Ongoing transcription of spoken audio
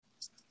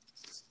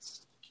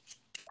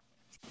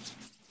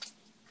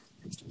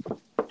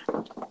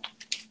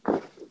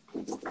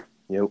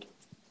Yep.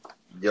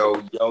 Yo.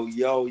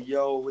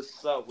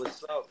 What's up,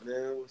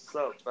 man? What's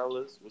up,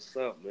 fellas? What's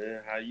up,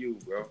 man? How you,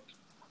 bro?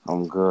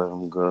 I'm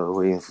good.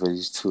 Waiting for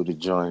these two to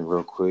join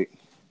real quick.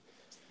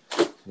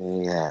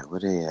 Where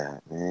they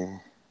at,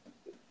 man?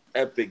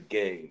 Epic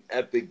game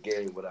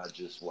what I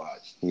just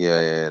watched.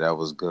 Yeah, that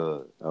was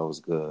good. I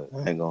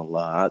ain't gonna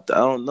lie. I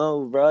don't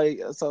know, right?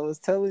 That's what I was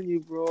telling you,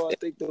 bro. I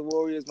think the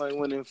Warriors might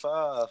win in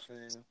 5,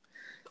 man.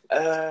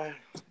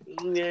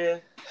 Yeah.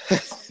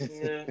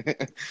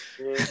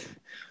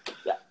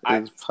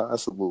 It's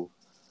possible.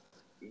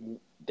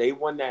 They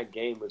won that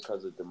game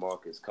because of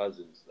DeMarcus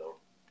Cousins, though.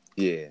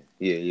 Yeah.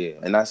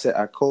 And I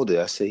called it.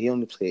 I said he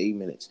only played 8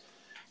 minutes.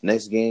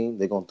 Next game,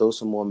 they're gonna throw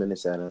some more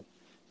minutes at him.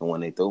 And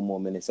when they throw more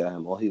minutes at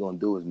him, all he gonna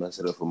do is mess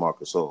it up for Marc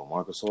Gasol.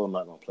 Marc Gasol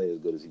not gonna play as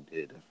good as he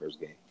did that first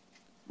game.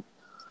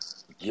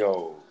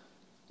 Yo,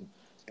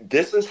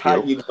 this is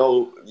how you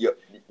know.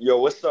 Yo,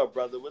 what's up,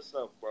 brother? What's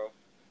up, bro?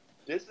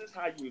 This is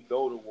how you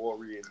know the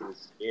Warriors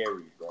is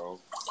scary, bro.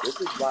 This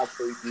is why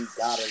KD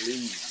gotta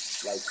leave.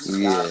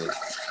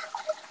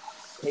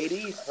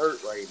 KD's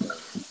hurt right now,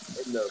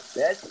 and the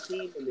best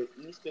team in the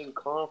Eastern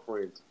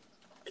Conference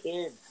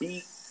can't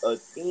beat a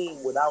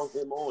team without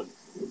him on it.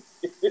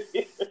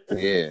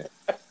 Yeah.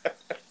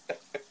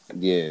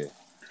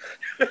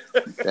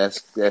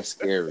 That's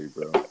scary,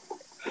 bro.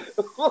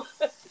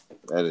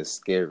 That is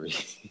scary.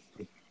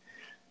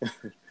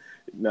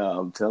 No,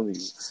 I'm telling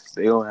you,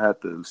 they don't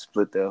have to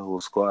split that whole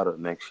squad up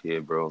next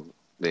year, bro.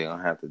 They don't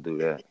have to do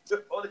that.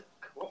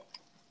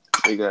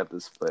 They got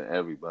to split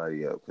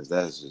everybody up because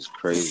that's just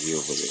crazy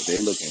over there.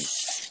 They looking.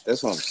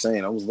 That's what I'm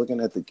saying. I was looking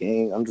at the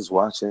game. I'm just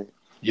watching.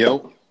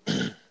 Yo.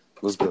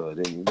 What's good?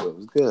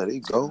 What's good? There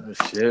you go.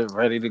 Shit,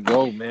 ready to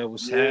go, man.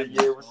 What's happening?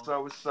 Yeah.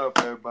 What's up,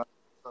 everybody?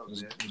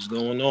 What's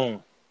going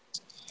on?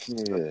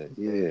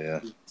 Yeah.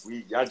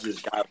 I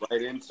just got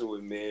right into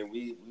it, man.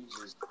 We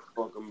just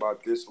talking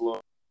about this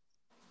little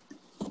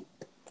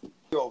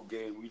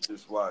game we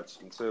just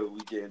watched until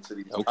we get into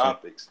these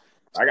topics.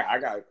 I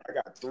got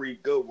 3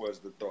 good ones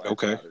to throw out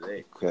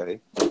today.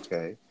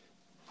 Okay.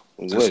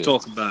 Let's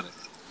talk about it.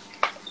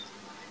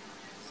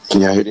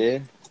 Can y'all hear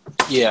that?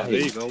 Yeah, there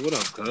you go. What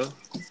up, cuz?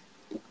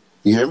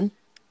 You hear me?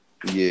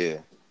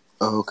 Yeah.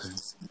 Oh, okay.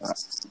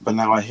 But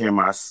now I hear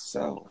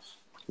myself.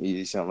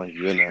 You sound like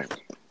you're in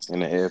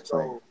an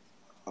airplane.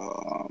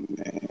 Oh,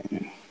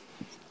 man.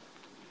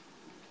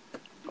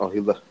 Oh, he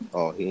left.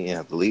 Oh, he ain't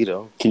have to leave,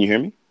 though. Can you hear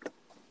me?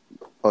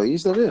 Oh, you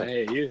still there?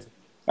 Hey, yeah.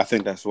 I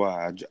think that's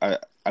why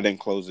I didn't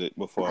close it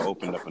before I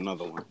opened up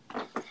another one.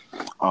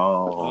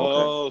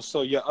 Oh, okay.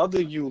 So your other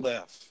you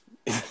left.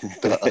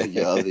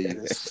 Your other you.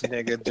 This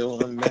nigga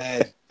doing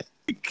mad.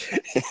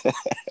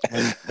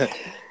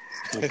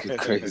 Looking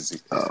crazy.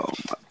 Oh,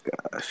 my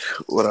gosh.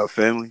 What up,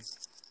 family?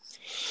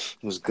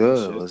 What's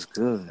good?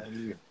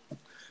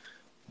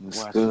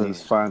 Watching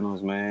these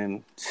finals,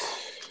 man.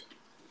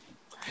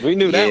 We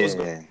knew that was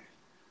going.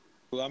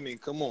 I mean,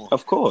 come on.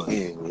 Of course.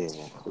 Yeah,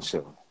 for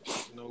sure.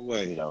 No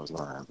way. I knew that was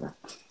gonna happen.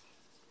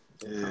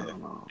 Yeah.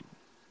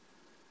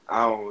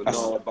 I don't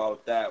know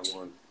about that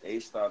one. They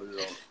started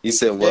off. You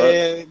said what?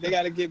 Yeah, they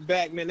got to get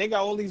back, man. They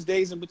got all these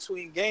days in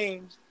between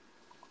games.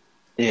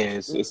 Yeah,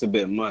 it's a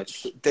bit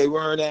much. They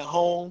weren't at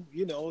home.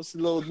 You know, it's a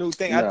little new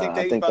thing. I think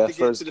they about to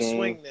get into the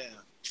swing now.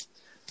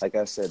 Like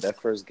I said,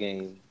 that first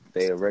game,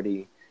 they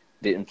already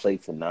didn't play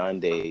for 9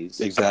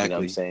 days. Exactly. You know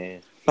what I'm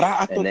saying? But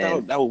I thought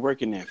that would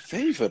work in their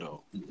favor,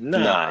 though.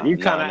 Nah, you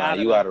kind of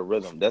out of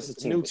rhythm. That's a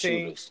team of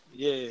shooters.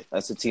 Yeah,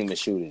 that's a team of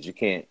shooters. You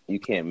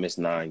can't miss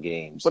 9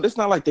 games. But it's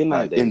not like they're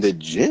not in the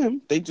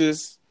gym. They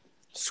just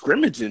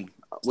scrimmaging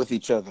with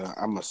each other.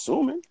 I'm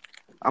assuming.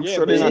 I'm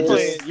sure they're not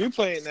playing. You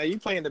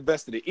playing the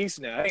best of the East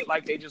now. It ain't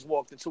like they just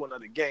walked into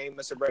another game.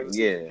 That's a regular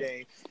season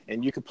game,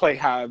 and you can play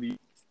however you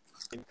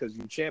because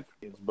you're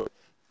champions, but.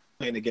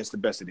 Playing against the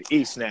best of the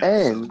East now,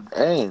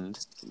 and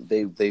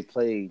they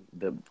played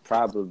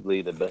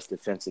probably the best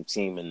defensive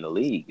team in the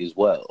league as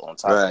well. On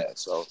top of that,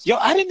 so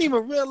I didn't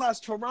even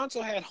realize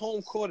Toronto had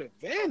home court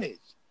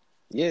advantage.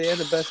 Yeah, they had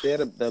the best. They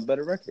had a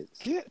better record.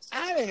 Get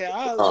out of here!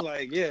 I was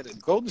like, the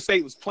Golden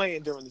State was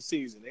playing during the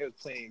season. They was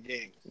playing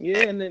games.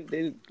 Yeah, and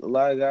then a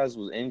lot of guys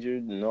was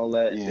injured and all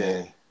that.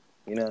 Yeah,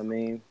 you know what I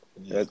mean.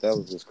 Yeah. That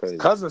was just crazy.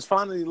 Cousins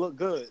finally looked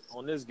good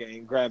on this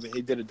game.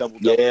 He did a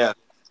double-double.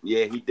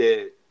 Yeah, he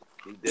did.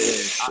 He did.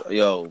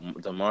 Yo,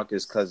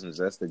 DeMarcus Cousins,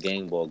 that's the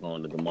game ball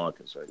going to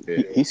DeMarcus right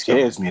there. He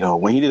scares me, though.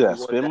 When he did that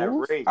spin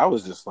move, I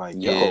was just like,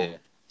 yo.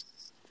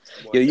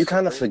 Yo, you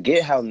kind of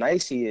forget how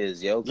nice he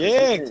is, yo.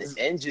 Yeah. He's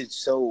been injured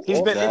so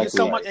He's been injured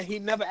so much, and he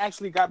never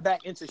actually got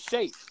back into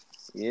shape.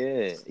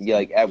 Yeah.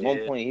 Like, at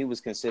one point, he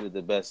was considered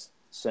the best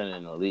center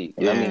in the league.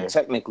 And I mean,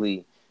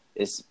 technically,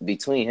 it's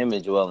between him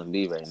and Joel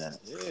Embiid right now.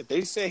 Yeah,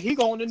 they said he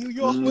going to New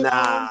York with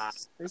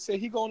They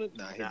said he going to...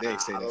 Nah, they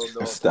say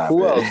that. Stop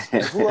Who it.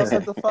 else? Who else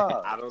at the 5?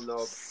 I don't know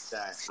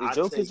that. Is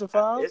Jokic a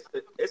 5?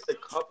 It's the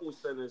couple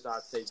centers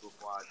I take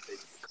before I take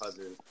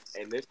Cousins,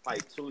 and it's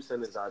like 2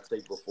 centers I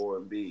take before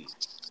Embiid.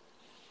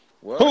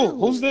 Who?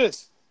 Who's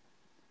this?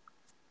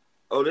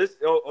 This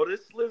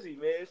Slizzy,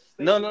 man.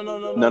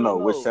 No.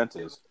 Which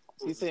centers?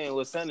 He's saying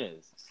what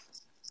centers.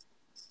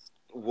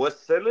 What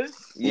centers?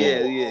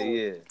 Yeah.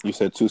 You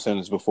said 2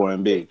 centers before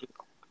Embiid.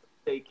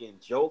 Taking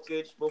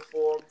Jokic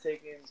before I'm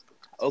taking.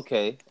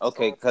 Okay,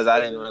 because I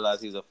didn't realize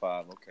he was a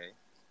 5. Okay.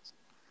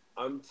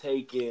 I'm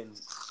taking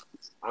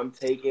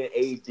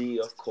AD,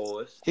 of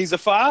course. He's a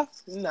 5?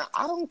 Nah,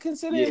 I don't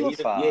consider him a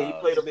 5. Yeah, he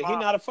played a 5. He's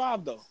not a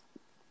 5 though.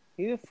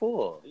 He's a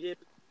 4. Yeah,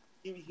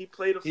 he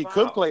played a 5. He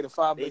could play the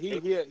 5, but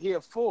he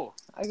a 4.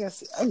 I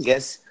guess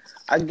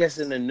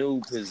in the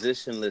new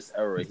positionless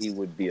era, he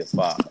would be a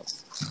 5.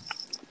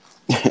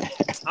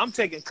 I'm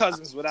taking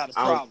Cousins without a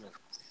problem.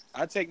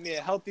 I take me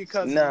a healthy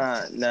Cousins.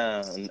 Nah.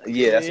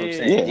 Yeah, that's what I'm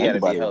saying. He got to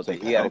be healthy.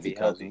 He got to be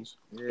healthy.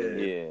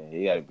 Yeah,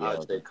 he got to be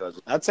healthy.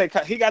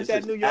 He got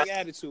that New York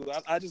attitude.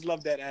 I just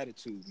love that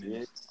attitude, man.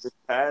 Yeah, his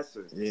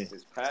passing. Yeah.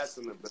 His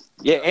passing.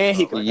 Yeah, and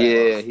he can.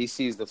 Yeah, he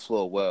sees the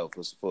floor well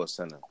for a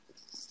center.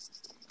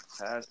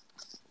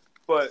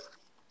 But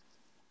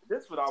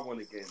this is what I want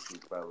to get into,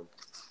 fellas.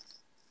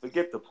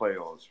 Forget the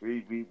playoffs.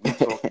 We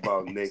talk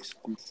about Knicks.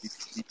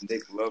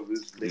 Knicks love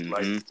this. Knicks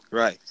like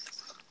right.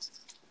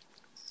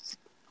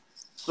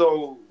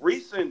 So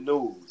recent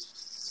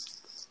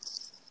news,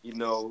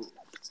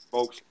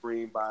 folks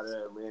screamed by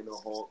the Atlanta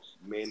Hawks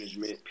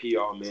management,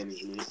 PR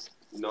management.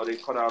 They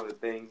put out a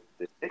thing.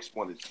 The Knicks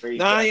want to trade.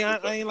 No, I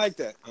ain't like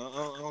that. I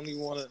don't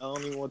even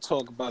want to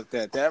talk about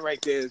that. That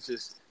right there is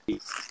just.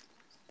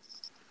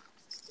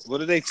 What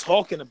are they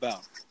talking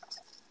about?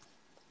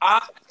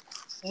 I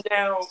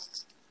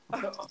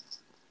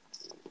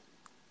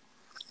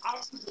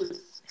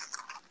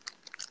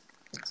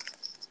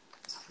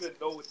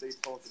know what they're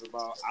talking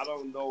about. I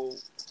don't know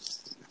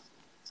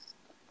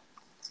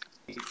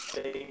he's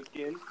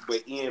thinking,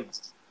 but Ian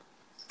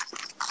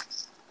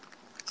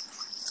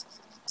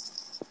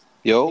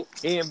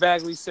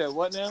Bagley said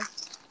what now?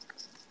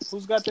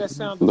 Who's got that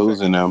sound?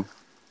 Losing them.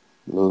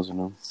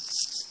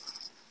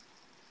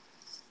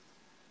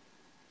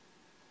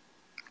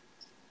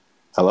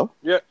 Hello?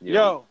 Yeah.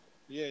 Yo.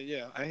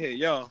 Yeah. I hear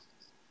y'all.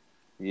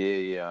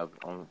 Yeah.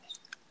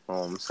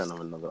 I'm sending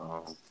him another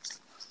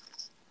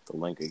the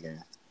link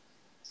again.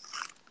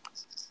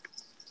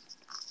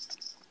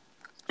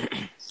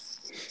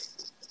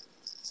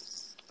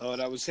 Oh,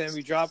 that was him.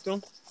 We dropped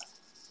him.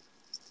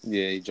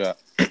 Yeah, he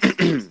dropped.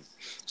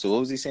 So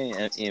what was he saying?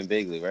 Ian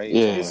Bagley, right?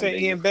 Yeah. He said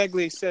Ian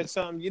Bagley said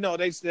something.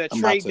 They said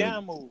trade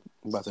down move.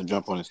 I'm about to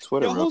jump on his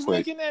Twitter real who's quick.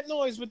 making that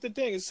noise with the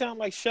thing? It sounds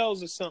like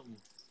shells or something.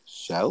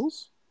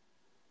 Shells?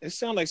 It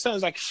sounds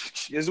like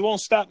it won't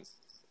stop.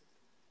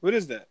 What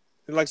is that?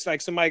 It looks like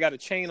somebody got a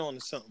chain on or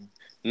something.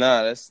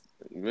 Nah, that's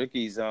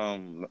Ricky's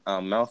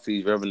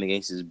mouthpiece rubbing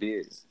against his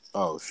beard.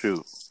 Oh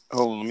shoot!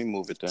 Hold on, let me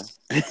move it then.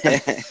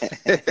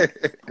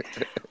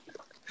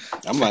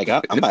 I'm like,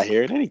 I'm not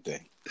hearing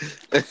anything.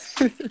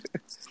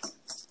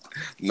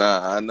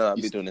 Nah, I know. I'll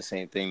be doing the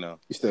same thing though.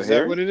 You still Is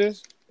hear that what it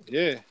is?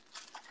 Yeah.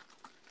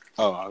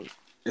 Oh,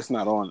 it's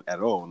not on at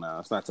all now.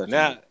 It's not touching.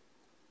 Nah.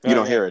 You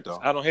don't hear it though.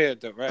 I don't hear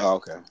it though. Right. Oh,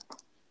 okay.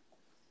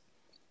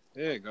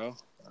 There you go.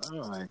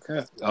 Oh my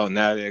God. Oh,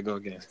 now there you go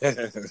again.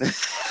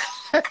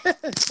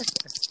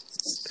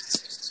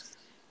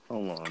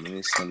 Hold on, let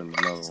me send him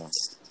another one.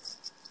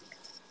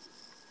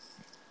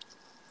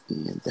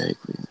 Ian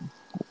Bagley.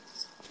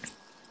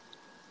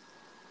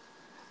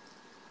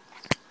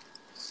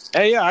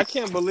 Hey, I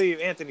can't believe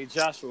Anthony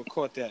Joshua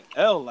caught that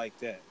L like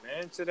that,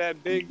 man. To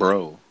that big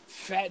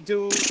fat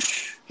dude.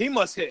 He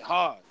must hit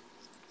hard.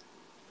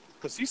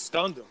 Because he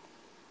stunned him.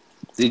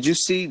 Did you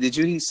see,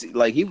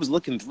 like, he was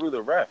looking through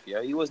the ref,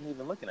 yo. He wasn't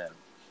even looking at him.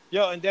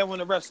 Yo, and then when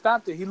the ref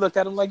stopped it, he looked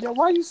at him like, yo,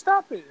 why you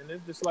stop it? And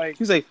it's just like...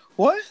 He was like,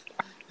 what?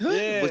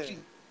 Yeah. But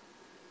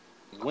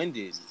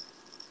winded.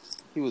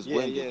 He was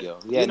winded, yo.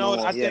 He had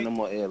no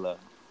more air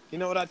left. You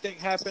know what I think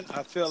happened?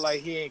 I feel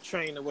like he ain't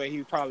trained the way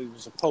he probably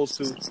was supposed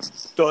to.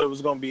 Thought it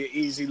was going to be an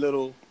easy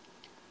little,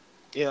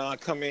 I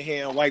come in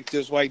here and wipe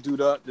this white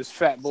dude up, this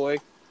fat boy.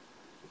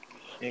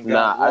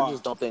 I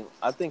just don't think.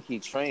 I think he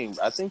trained.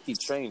 I think he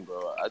trained,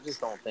 bro. I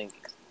don't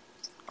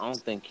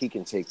think he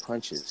can take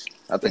punches.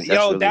 I think that's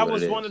really that what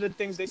was it one is. of the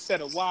things they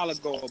said a while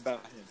ago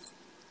about him.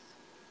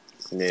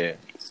 Yeah,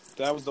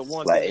 that was the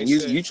one. Like, thing and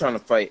you trying to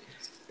fight?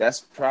 That's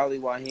probably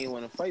why he didn't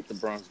want to fight the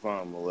Bronx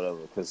Bomber or whatever,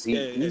 because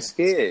he's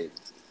scared.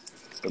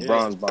 The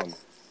Bronx Bomber.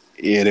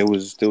 Yeah, there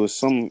was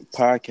some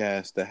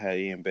podcast that had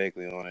Ian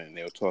Bagley on it, and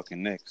they were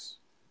talking Knicks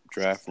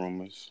draft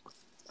rumors.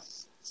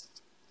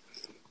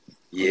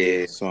 Yeah,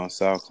 it's on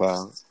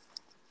SoundCloud.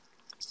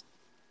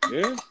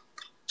 Yeah,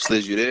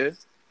 Slizz, you there?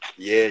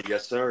 Yeah,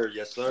 yes sir.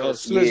 Oh,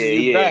 Slizz,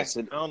 you back.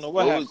 So, I don't know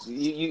what happened.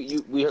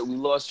 We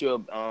lost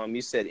your.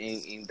 You said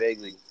Ian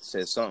Bagley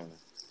said something.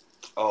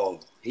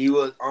 Oh, he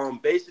was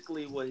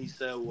basically what he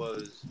said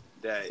was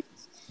that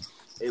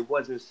it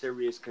wasn't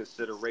serious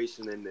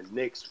consideration in the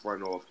Knicks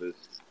front office.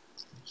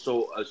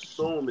 So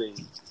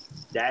assuming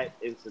that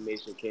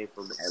information came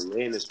from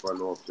Atlanta's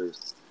front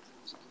office,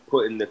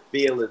 putting the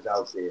feelers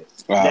out there.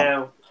 Wow.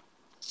 Now,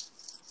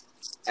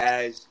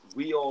 as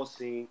we all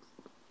seen,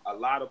 a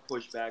lot of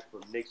pushback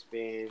from Knicks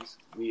fans.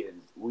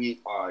 We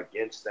are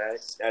against that.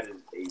 That is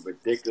a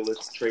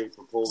ridiculous trade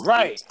proposal.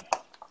 Right.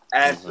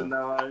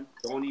 asinine.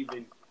 Don't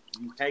even.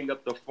 You hang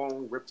up the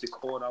phone, rip the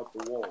cord out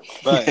the wall.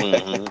 Right.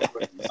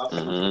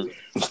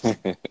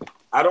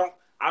 I don't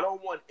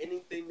want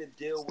anything to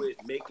deal with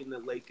making the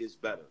Lakers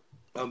better.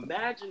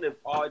 Imagine if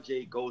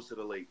RJ goes to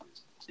the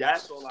Lakers.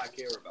 That's all I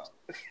care about.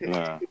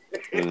 Nah.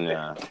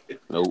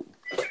 Nope.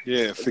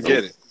 Yeah,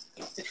 forget it.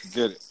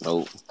 Forget it.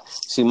 Nope.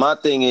 See, my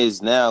thing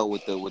is now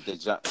with the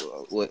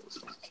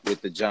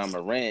John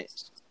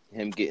Morant,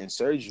 him getting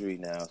surgery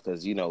now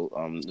because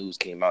news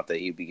came out that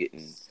he'd be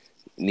getting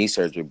knee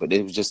surgery, but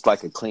it was just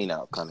like a clean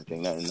out kind of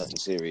thing, nothing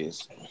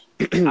serious.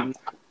 I'm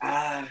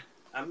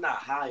not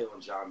high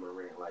on John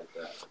Morant like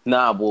that.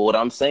 Nah, but what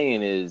I'm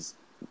saying is,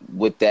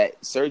 with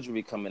that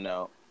surgery coming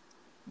out,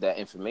 that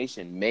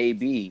information,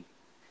 maybe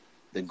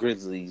the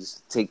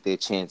Grizzlies take their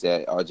chance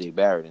at RJ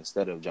Barrett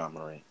instead of John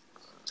Morant.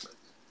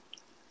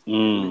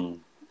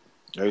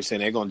 Are you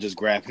saying they're gonna just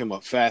grab him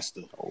up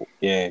faster?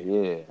 Yeah.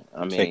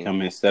 I mean, take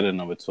him instead of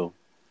number 2.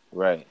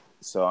 Right.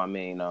 So I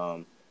mean,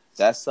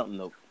 that's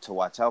something to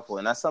watch out for,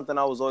 and that's something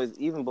I was always,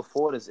 even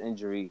before this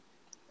injury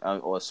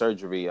or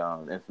surgery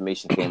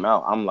information came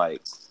out. I'm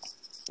like,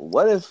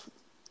 what if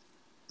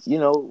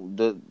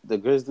the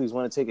Grizzlies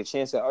want to take a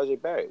chance at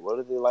RJ Barrett? What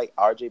if they like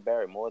RJ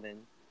Barrett more than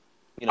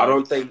I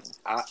don't think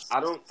I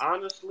don't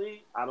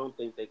honestly. I don't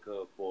think they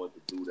could afford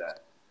to do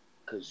that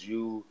because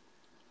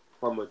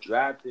from a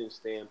drafting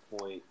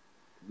standpoint,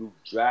 you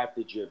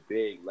drafted your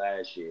big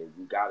last year.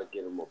 You got to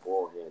get him a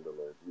ball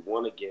handler. You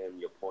want to get him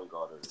your point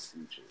guard in the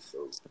future.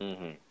 So,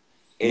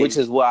 which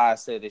is why I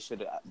said they should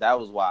have. That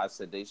was why I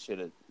said they should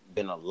have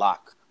been a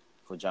lock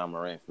for John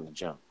Morant from the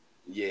jump.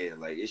 Yeah,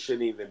 like it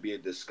shouldn't even be a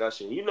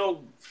discussion.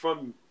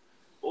 From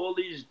all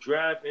these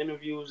draft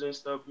interviews and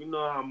stuff, you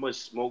know how much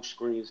smoke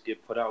screens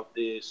get put out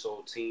there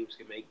so teams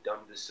can make dumb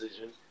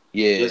decisions.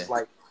 Yeah, just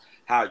like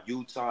how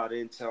Utah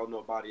didn't tell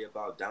nobody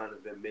about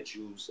Donovan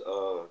Mitchell's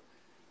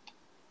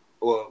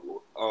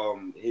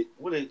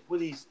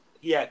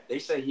they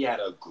say he had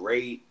a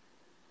great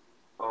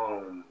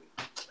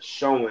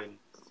showing.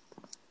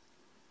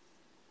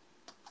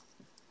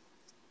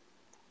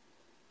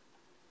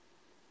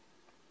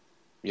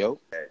 Yo.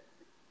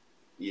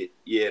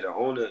 Yeah, the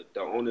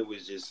owner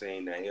was just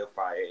saying that he'll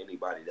fire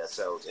anybody that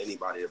tells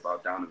anybody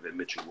about Donovan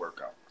Mitchell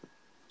workout.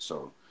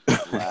 So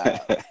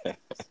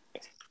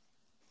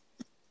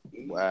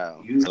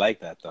Wow. I like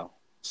that though.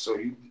 So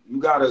you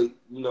gotta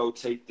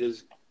take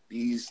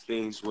these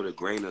things with a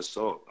grain of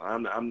salt.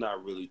 I'm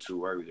not really too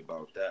worried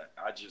about that.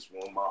 I just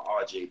want my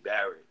RJ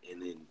Barrett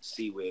and then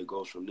see where it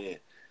goes from there.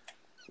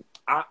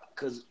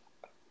 Cause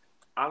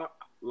I don't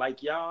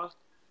like y'all.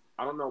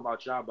 I don't know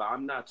about y'all, but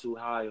I'm not too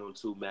high on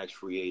 2 max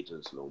free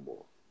agents no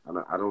more.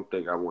 I don't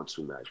think I want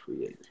 2 max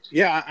free agents.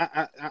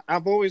 Yeah,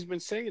 I've always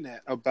been saying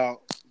that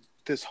about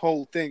this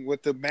whole thing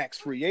with the max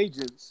free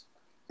agents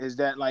is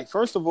that, like,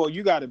 first of all,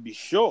 you got to be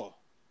sure.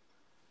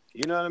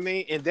 You know what I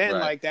mean? And then,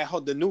 like,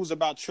 the news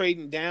about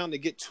trading down to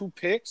get 2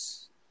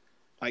 picks,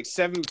 like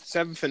 7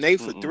 for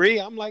 8 for 3.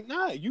 I'm like,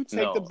 nah, you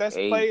take the best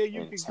player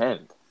you can.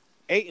 10.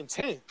 8 and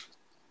 10.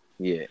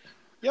 Yeah.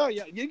 Yo,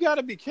 you got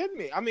to be kidding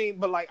me. I mean,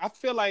 but, like, I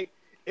feel like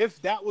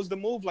if that was the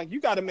move, like, you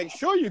got to make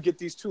sure you get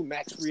these 2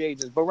 max free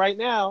agents. But right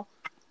now,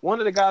 one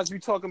of the guys we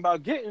talking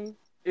about getting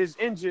is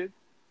injured,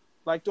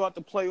 like, throughout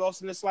the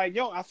playoffs. And it's like,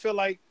 yo, I feel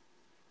like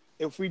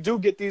if we do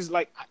get these,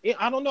 like,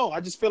 I don't know. I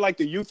just feel like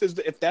the youth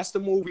if that's the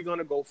move we're going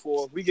to go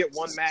for, if we get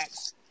 1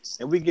 max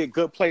and we get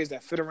good players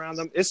that fit around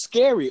them, it's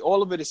scary.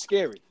 All of it is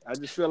scary. I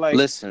just feel like.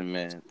 Listen,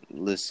 man.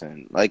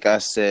 Listen. Like I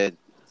said,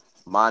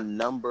 my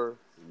number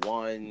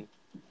 1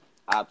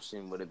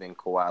 option would have been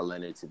Kawhi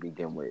Leonard to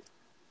begin with.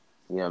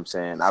 You know what I'm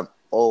saying? I've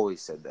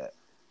always said that.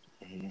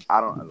 I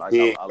don't like.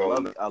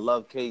 I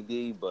love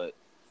KD, but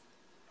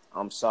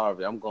I'm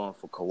sorry. I'm going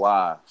for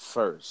Kawhi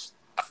first.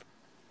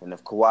 And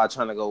if Kawhi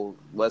trying to go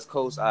West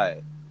Coast,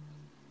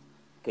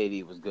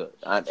 KD was good.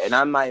 And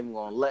I'm not even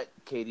going to let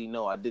KD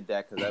know I did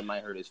that because that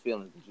might hurt his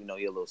feelings because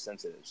you're a little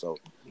sensitive. So,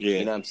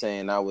 you know what I'm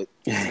saying? I would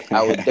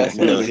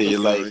definitely he a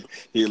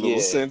little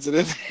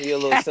sensitive. He a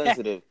little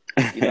sensitive.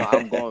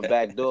 I'm going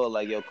back door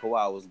like, yo,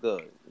 Kawhi was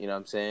good. You know what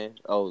I'm saying?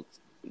 Oh,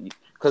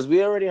 because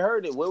we already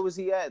heard it. Where was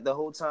he at the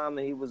whole time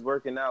that he was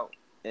working out?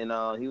 And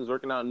he was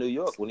working out in New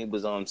York when he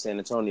was on San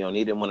Antonio and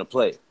he didn't want to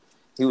play.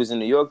 He was in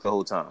New York the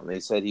whole time. They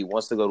said he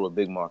wants to go to a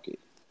big market.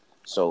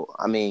 So,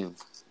 I mean,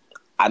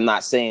 I'm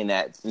not saying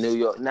that New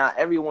York. Now,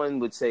 everyone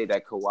would say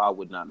that Kawhi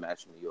would not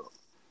match New York.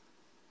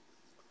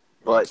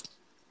 But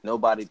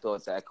nobody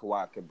thought that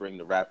Kawhi could bring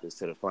the Raptors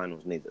to the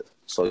finals neither.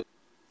 So,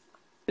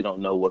 they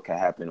don't know what could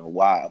happen or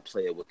why a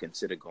player would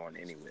consider going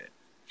anywhere.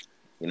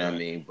 You know what I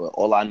mean? But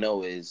all I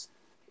know is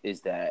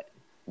that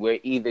we're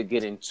either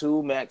getting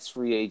 2 max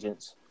free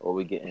agents or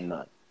we're getting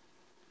none.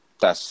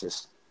 That's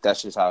just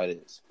how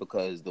it is.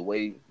 Because the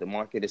way the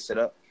market is set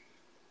up,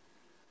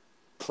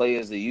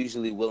 players are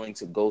usually willing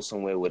to go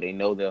somewhere where they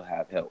know they'll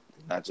have help.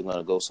 They're not just going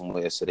to go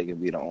somewhere so they can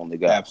be the only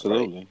guy.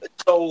 Absolutely. Right?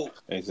 So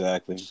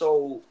exactly.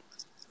 So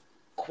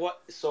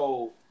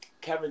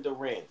Kevin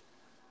Durant,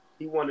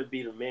 he want to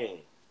be the man.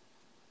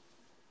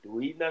 Do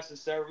we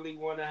necessarily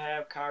want to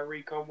have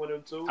Kyrie come with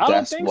him too? I don't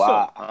That's think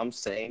why so. I'm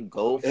saying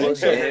go I don't for think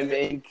so. him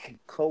and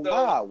Kawhi.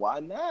 So- Why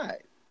not?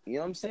 You know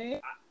what I'm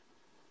saying?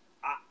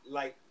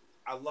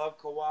 I love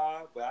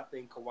Kawhi, but I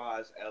think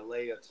Kawhi is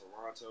LA or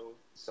Toronto.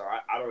 So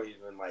I don't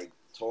even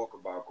talk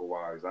about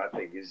Kawhi because I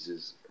think it's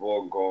just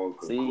foregone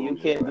See, conclusion.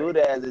 you can't do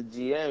that as a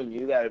GM.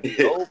 You got to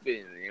be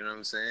open. You know what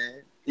I'm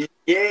saying? Yeah,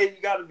 you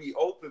got to be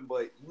open,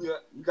 but you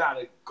got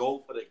to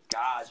go for the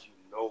guys you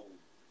know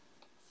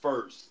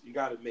first. You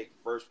got to make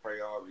first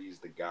priorities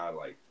the guy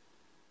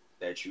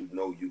that you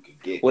know you can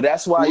get. Well,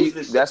 that's why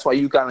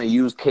you kind of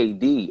use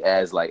KD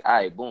as all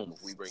right, boom.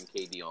 If we bring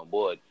KD on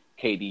board,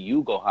 KD,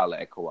 you go holler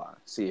at Kawhi.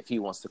 See if he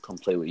wants to come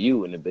play with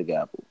you in the Big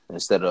Apple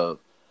instead of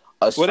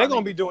us. Well, they're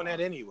gonna be doing that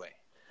anyway.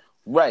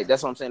 Right,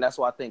 that's what I'm saying. That's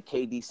why I think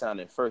KD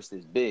signing first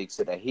is big,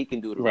 so that he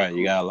can do the Right,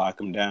 you gotta lock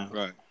him down.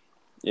 Right.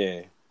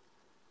 Yeah,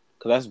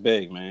 because that's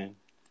big, man.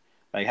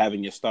 Like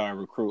having your star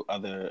recruit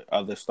other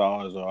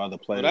stars or other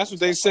players. Well, that's what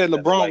they said.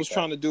 Like LeBron was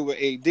trying to do with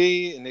AD,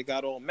 and they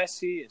got on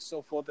Messi and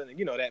so forth, and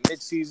that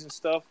midseason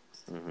stuff.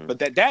 Mm-hmm. But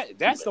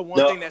that's the one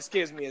thing that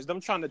scares me is them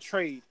trying to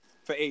trade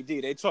for AD.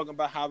 They talking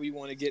about how we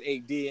want to get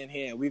AD in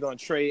here. We're gonna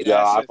trade.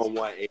 Yeah, assets. I don't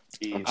want AD.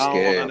 I'm I don't want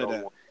scared. none of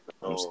that.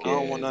 I'm scared. I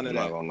don't want none of I'm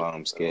that. not gonna lie,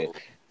 I'm scared.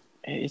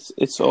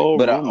 It's all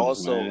But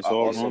rumors, I man. It's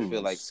all also rumors.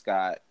 feel like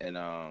Scott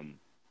and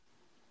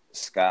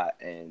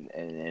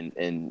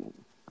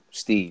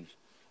Steve.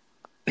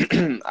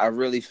 I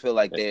really feel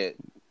like they're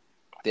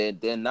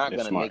not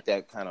gonna smart. make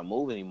that kind of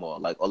move anymore.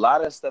 Like a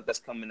lot of stuff that's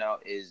coming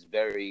out is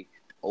very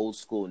old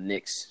school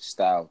Knicks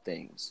style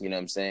things. You know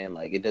what I'm saying?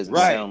 Like it doesn't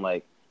sound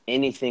like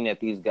anything that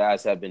these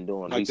guys have been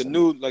doing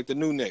recently. the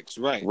new Knicks,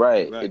 right?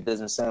 Right. It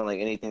doesn't sound like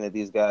anything that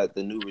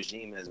the new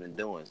regime has been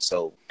doing.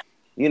 So,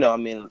 I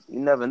mean, you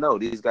never know.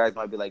 These guys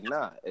might be like,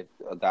 nah, if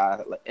a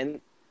guy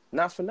and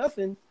not for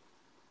nothing,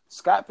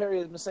 Scott Perry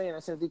has been saying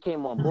that since he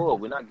came on board,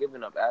 we're not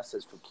giving up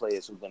assets for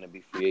players who are going to be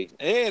free agents.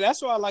 Yeah,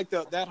 that's why I like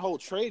that whole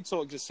trade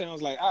talk. Just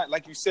sounds like, all right,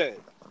 like you said.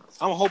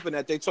 I'm hoping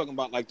that they talking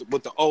about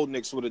what the old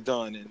Knicks would have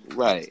done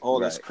and all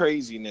this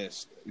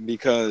craziness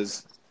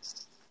because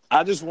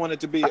I just want it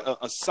to be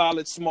a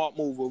solid, smart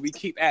move where we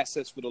keep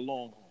assets for the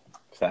long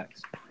haul.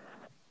 Facts.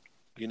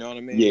 You know what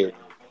I mean? Yeah.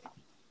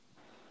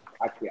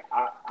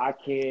 I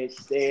can't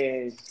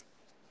stand.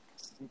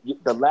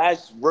 The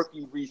last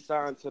rookie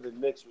re-signed to the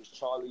Knicks was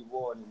Charlie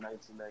Ward in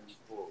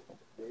 1994.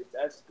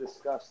 That's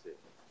disgusting.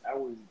 That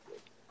was,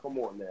 come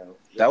on now.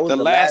 That was the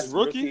the last last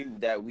rookie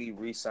that we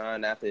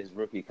re-signed after his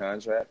rookie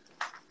contract.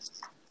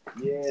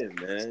 Yeah,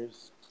 man.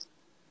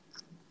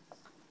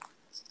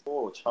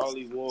 Oh,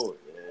 Charlie Ward,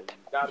 man.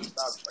 You gotta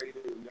stop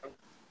trading him,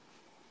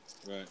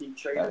 young. Right. Keep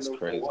trading That's them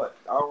crazy. for what?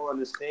 I don't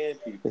understand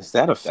people. Is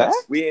that a fact?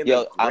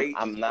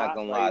 I'm not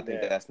gonna lie. I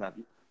think that's not.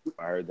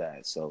 I heard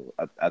that, so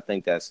I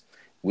think that's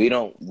we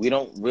don't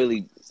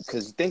really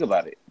because think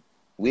about it.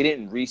 We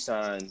didn't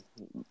re-sign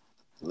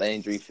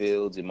Landry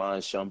Fields,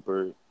 Iman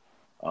Shumpert,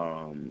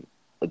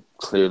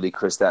 clearly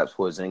Kristaps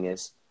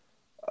Porzingis.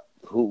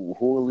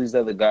 Who are these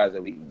other guys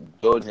that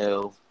Jordan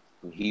Hill?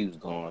 He was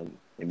gone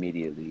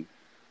immediately.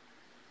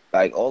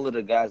 Like all of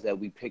the guys that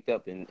we picked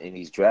up in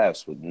these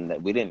drafts, we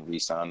didn't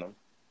re-sign them.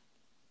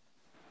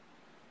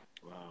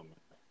 Wow, man.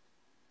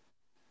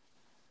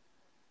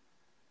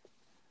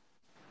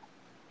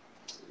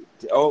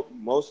 Oh,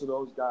 most of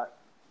those guys.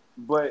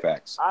 But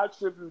Facts. I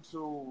attribute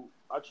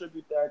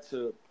that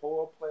to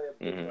poor player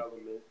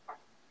development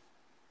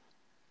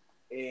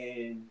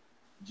and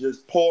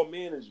just poor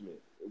management.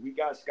 We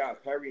got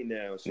Scott Perry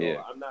now, so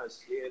I'm not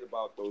scared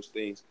about those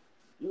things.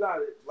 You got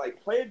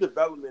player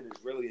development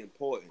is really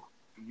important.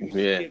 You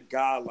see a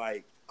guy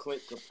like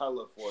Clint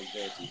Capella, for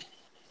example.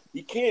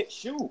 He can't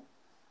shoot.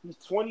 He's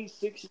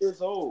 26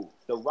 years old.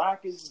 The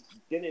Rockets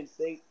didn't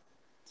think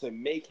to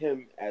make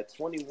him at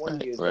 21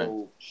 years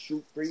old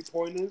shoot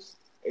 3-pointers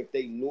if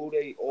they knew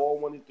they all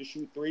wanted to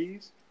shoot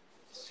threes.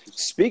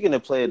 Speaking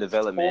of player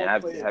development,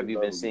 have you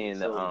been seeing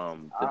the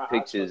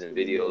pictures and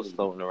videos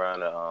floating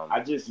around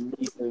I just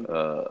need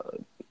them.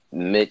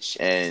 Mitch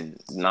and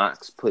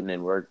Knox putting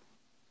in work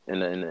in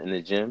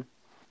the gym?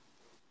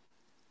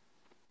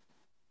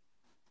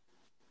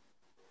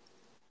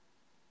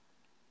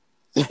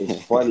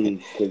 It's funny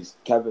because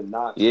Kevin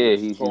Knox. Yeah,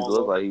 he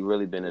looked like he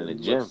really been in the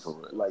gym for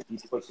real. Like he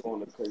puts on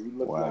he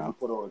looks like he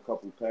put on a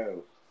couple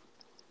pounds.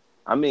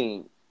 I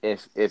mean,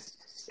 if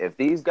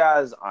these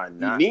guys are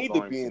not going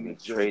to be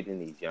gym. trading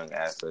these young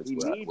assets,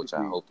 which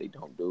I hope they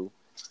don't do.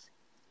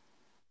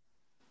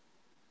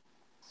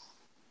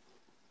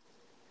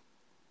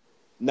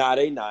 Nah,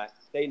 they not.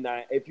 They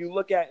not. If you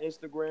look at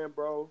Instagram,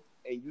 bro,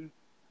 and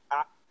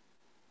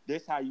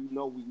this how you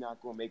know we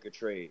not gonna make a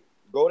trade.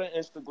 Go to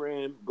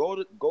Instagram. Go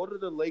to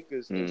the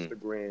Lakers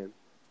Instagram,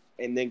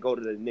 and then go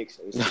to the Knicks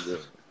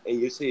Instagram,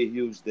 and you see a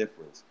huge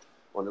difference.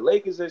 On the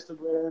Lakers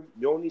Instagram,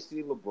 you only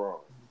see LeBron.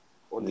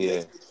 On the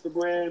Knicks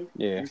Instagram,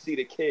 you see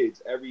the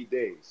kids every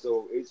day.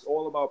 So it's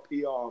all about PR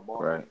and marketing.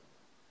 Right.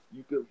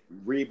 You could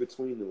read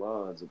between the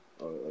lines of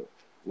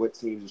what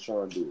teams are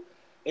trying to do.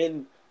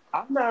 And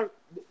I'm not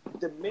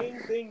the main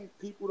thing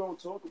people don't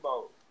talk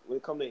about when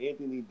it comes to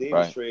Anthony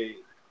Davis trade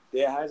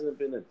there hasn't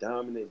been a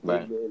dominant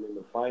big man in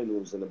the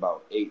finals in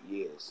about 8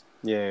 years.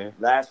 Yeah.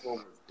 Last one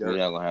was Dirk. You're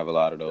not gonna have a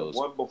lot of those. The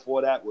one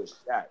before that was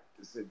Shaq.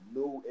 It's a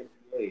new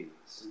NBA.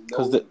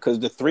 Because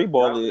the three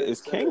ball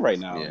is king right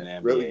now in the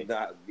NBA. Really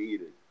not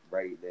needed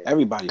right now.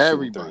 Everybody's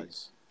shooting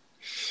threes.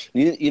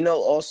 You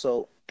know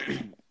also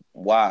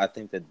why I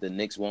think that the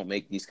Knicks won't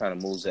make these kind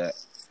of moves that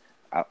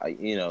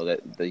that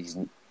these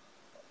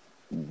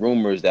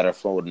rumors that are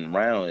floating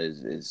around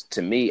is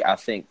to me, I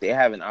think they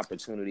have an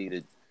opportunity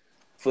to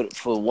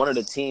for one of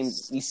the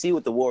teams. You see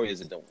what the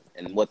Warriors are doing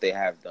and what they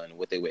have done,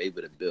 what they were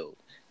able to build,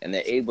 and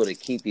they're able to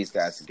keep these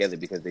guys together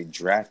because they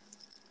draft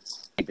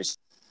a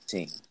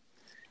team.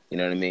 You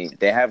know what I mean?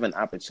 They have an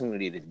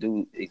opportunity to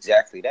do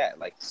exactly that.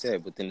 Like you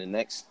said, within the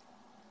next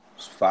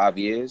 5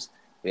 years,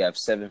 we have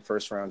 7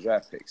 first-round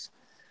draft picks.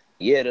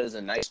 Yeah, those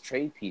are nice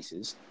trade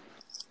pieces,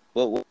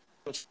 but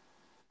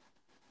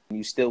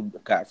you still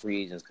got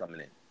free agents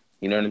coming in.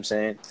 You know what I'm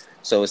saying?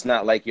 So it's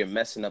not like you're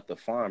messing up the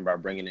farm by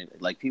bringing in,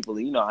 like, people,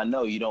 I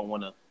know you don't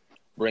want to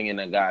bring in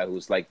a guy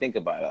who's like, think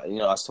about it.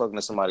 I was talking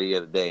to somebody the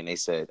other day and they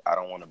said, I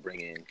don't want to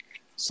bring in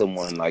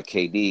someone like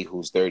KD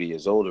who's 30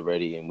 years old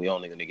already and we're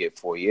only going to get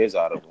 4 years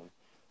out of him.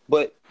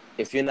 But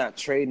if you're not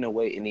trading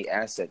away any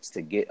assets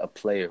to get a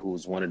player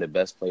who's one of the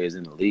best players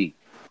in the league,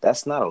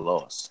 that's not a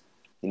loss.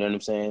 You know what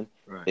I'm saying?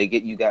 Right.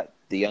 You got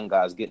the young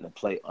guys getting to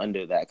play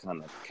under that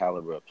kind of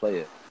caliber of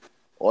player.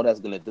 All that's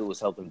going to do is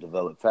help them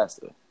develop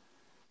faster.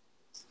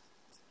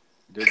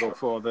 They'll go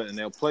further and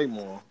they'll play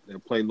more. They'll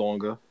play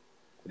longer.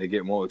 They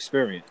get more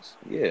experience.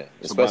 Yeah,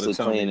 especially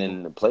playing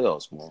in the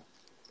playoffs more.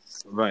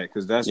 Right,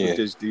 because that's what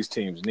these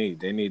teams need.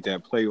 They need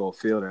that playoff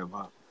feel, that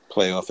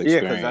playoff experience.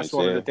 Yeah, because that's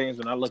one of the things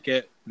when I look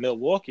at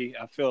Milwaukee,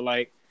 I feel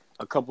like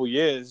a couple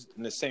years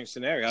in the same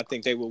scenario, I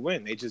think they would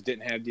win. They just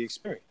didn't have the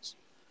experience.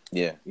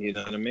 Yeah. You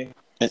know what I mean?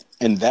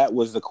 And that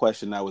was the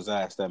question that was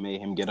asked that made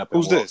him get up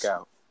and walk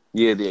out.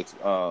 Yeah,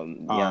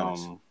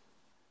 Giannis.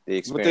 The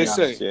experience. What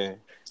they say? Yeah.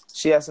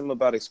 She asked him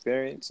about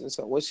experience and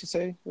so what'd she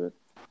say?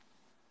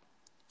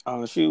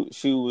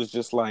 She was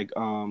just like,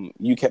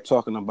 you kept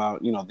talking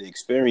about, the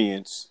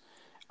experience.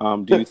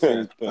 Do you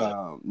think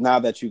now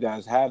that you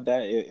guys have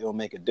that, it'll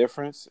make a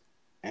difference?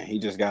 And he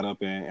just got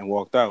up and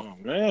walked out. Oh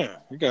man,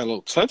 you got a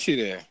little touchy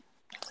there.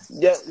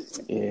 Yeah.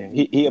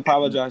 He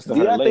apologized to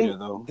her later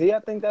though. Do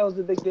y'all think that was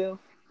a big deal?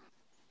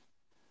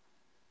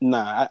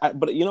 Nah,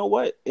 but you know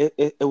what?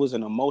 It was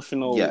an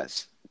emotional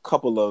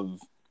couple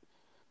of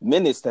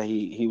minutes that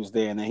he was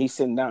there, and then he's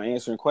sitting down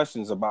answering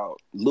questions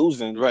about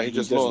losing. Right, he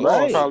just lost.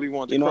 Right. Probably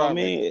wanted to You know cry. What I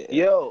mean?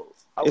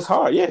 It's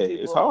hard. Yeah,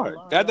 it's hard.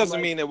 That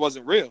doesn't mean it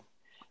wasn't real.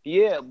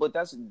 Yeah, but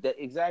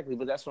exactly.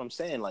 But that's what I'm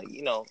saying. Like,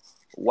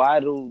 why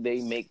do they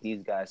make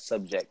these guys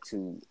subject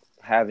to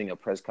having a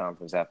press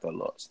conference after a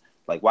loss?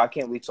 Like, why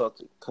can't we talk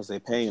to? Because they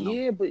paying them.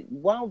 Yeah, but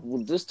why?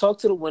 Just talk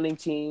to the winning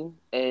team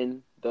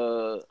and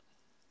the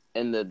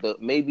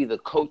maybe the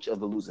coach of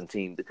the losing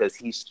team, because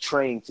he's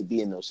trained to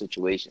be in those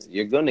situations.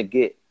 You're gonna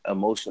get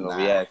emotional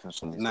reactions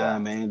from these guys. Nah,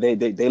 man,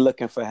 they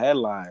looking for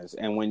headlines,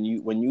 and when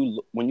you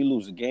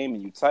lose a game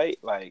and you tight,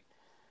 like,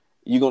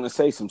 you're gonna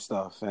say some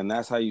stuff, and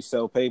that's how you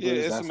sell papers.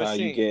 Yeah, that's how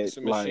you get it's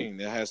a machine.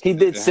 He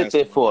did sit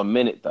there for a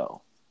minute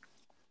though.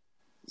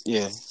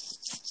 Yeah,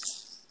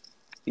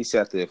 he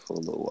sat there for a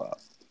little while.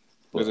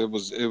 But it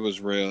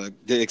was real.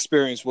 The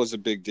experience was a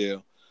big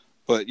deal.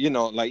 But,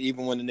 like,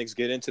 even when the Knicks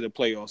get into the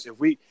playoffs,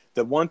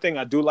 the one thing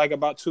I do like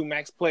about two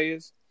max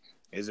players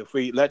is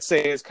let's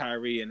say it's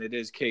Kyrie and it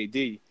is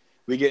KD,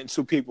 we getting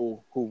two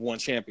people who've won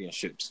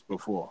championships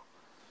before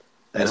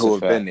and who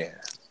have been there.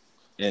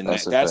 And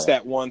that's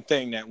that one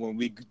thing that when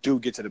we do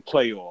get to the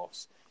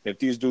playoffs, if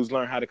these dudes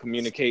learn how to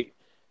communicate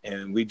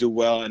and we do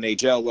well and they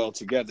gel well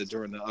together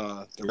during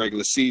the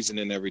regular season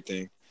and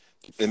everything,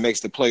 it makes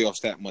the playoffs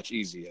that much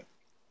easier.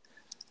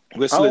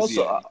 I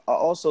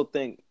also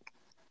think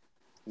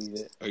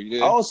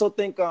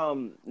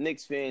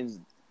Knicks fans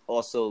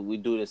we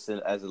do this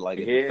as a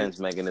defense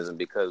mechanism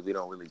because we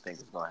don't really think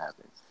it's gonna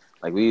happen.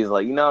 Like, we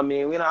like, you know what I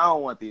mean? I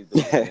don't want these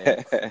dudes,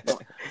 man.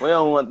 We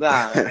don't want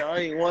I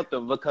ain't want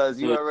them because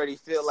you already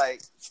feel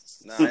like,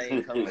 I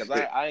ain't coming. Because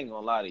I ain't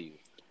gonna lie to you.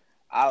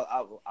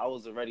 I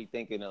was already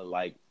thinking of,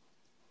 like,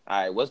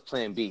 all right, what's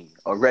plan B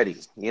already?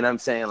 You know what I'm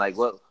saying? Like,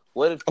 what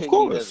if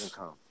KD doesn't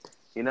come?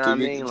 You know what I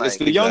mean? Like, it's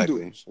the young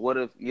dudes. What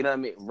if, you know what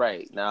I mean?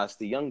 Right. Now it's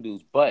the young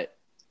dudes, but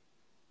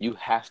you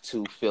have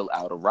to fill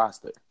out a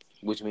roster,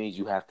 which means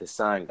you have to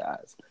sign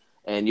guys.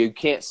 And you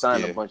can't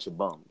sign a bunch of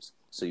bums.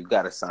 So you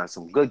got to sign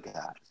some good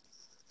guys.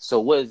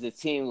 So what is the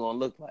team going to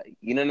look like?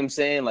 You know what I'm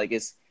saying? Like,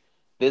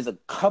 there's a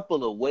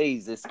couple of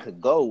ways this could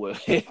go where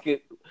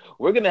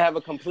we're going to have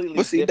a completely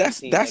different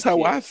team. That's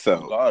how I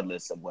felt.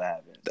 Regardless of what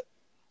happens.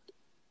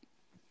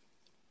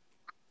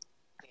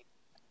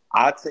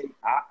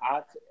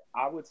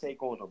 I would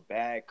take on a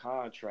bad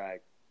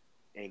contract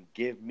and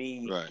give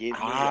me an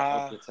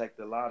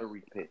unprotected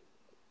lottery pick.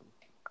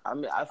 I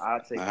mean, I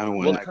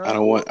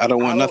don't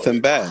want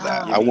nothing bad.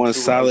 I want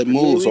solid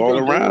moves all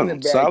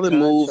around. Solid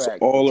moves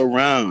all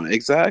around.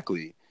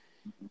 Exactly.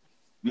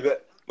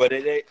 But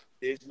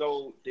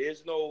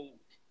there's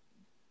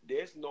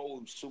there's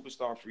no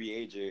superstar free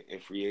agent in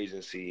free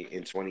agency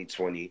in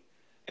 2020,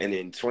 and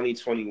in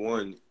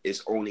 2021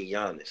 it's only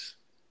Giannis.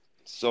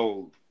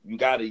 So you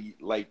gotta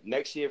like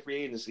next year free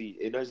agency,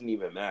 it doesn't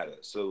even matter.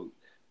 So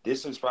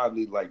this is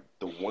probably like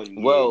the one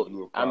year Well, you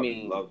would I probably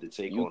mean, love to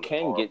take you on a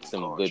can get horrible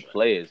some contract. good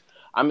players.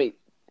 I mean,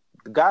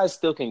 the guys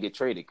still can get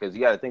traded because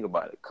you got to think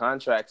about it.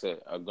 Contracts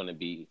are going to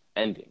be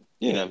ending.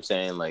 You know what I'm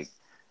saying? Like,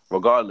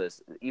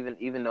 regardless,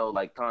 even though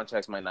like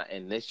contracts might not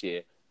end this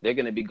year, they're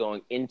going to be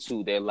going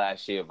into their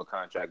last year of a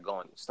contract,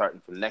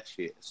 starting from next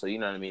year. So you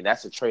know what I mean?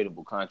 That's a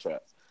tradable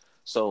contract.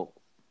 So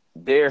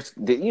there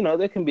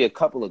can be a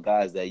couple of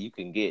guys that you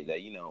can get that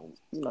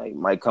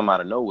might come out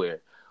of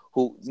nowhere.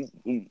 Who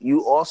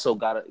you also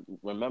got to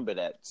remember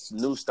that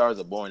new stars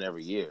are born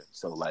every year.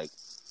 So like.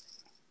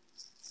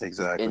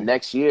 Exactly. And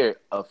next year,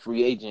 a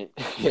free agent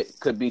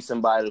could be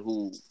somebody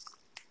who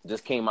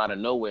just came out of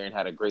nowhere and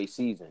had a great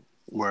season.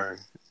 Where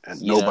and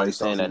you know what I'm nobody's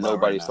saying talking that about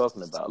nobody's right now.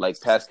 talking about. Like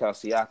Pascal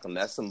Siakam,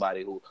 that's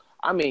somebody who,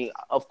 I mean,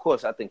 of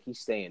course, I think he's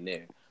staying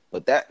there,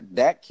 but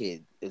that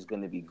kid is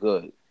going to be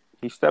good.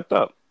 He stepped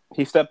up.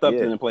 He stepped up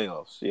Yeah. in the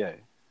playoffs. Yeah.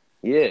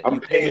 Yeah, I'm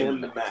paying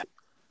him the max.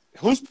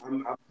 Who's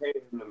I'm paying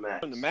him the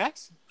max. the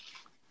max?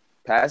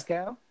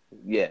 Pascal.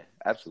 Yeah,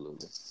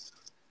 absolutely.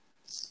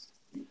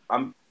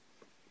 I'm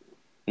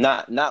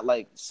Not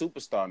like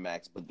superstar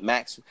max, but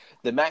max.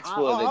 The max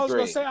for the I was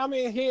grade. gonna say, I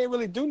mean, he ain't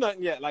really do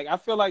nothing yet. Like I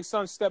feel like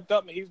Son stepped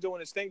up and he's doing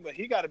his thing, but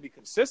he got to be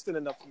consistent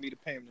enough for me to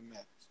pay him the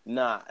max.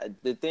 Nah,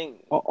 the thing.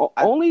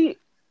 Only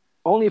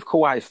if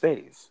Kawhi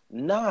stays.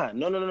 Nah,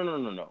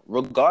 no.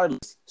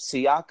 Regardless,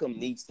 Siakam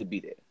needs to be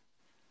there.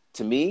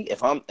 To me,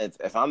 if I'm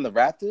the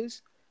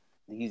Raptors,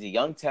 he's a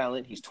young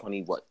talent. He's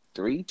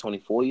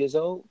 24 years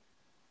old.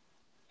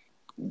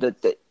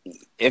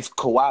 If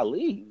Kawhi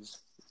leaves,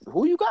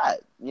 who you got?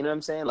 You know what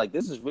I'm saying? Like,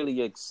 this is really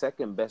your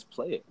second best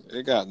player.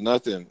 They got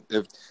nothing.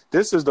 If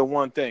this is the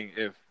one thing,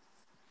 if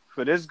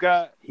for this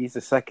guy, He's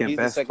the second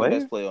best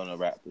player on the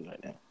Raptors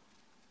right now.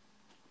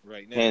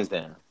 right now, Hands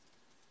down.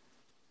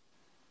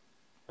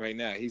 right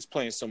now, he's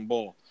playing some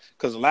ball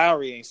because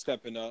Lowry ain't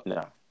stepping up.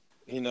 No.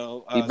 You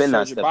know, He been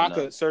not Serge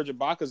stepping up. Serge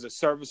Ibaka's a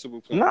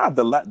serviceable player. Nah,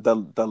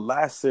 the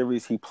last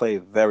series he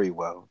played very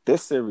well.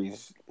 This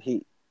series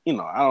he,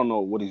 I don't know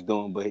what he's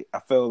doing, but I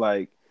feel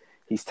like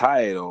he's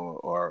tired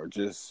or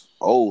just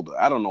old.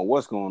 I don't know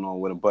what's going on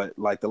with him, but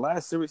like the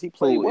last series he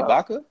played well.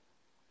 Ibaka?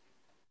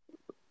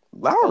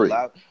 Lowry.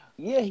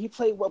 Yeah, he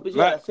played well, but you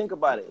gotta think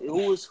about it.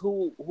 Who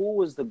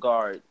was the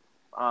guard?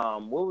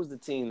 What was the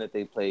team that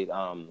they played?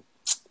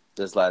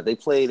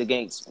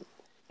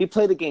 He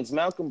played against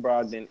Malcolm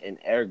Brogdon and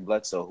Eric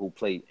Bledsoe, who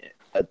played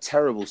a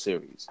terrible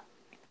series.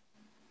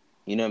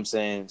 You know what I'm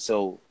saying?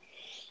 So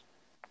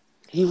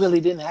he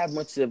really didn't have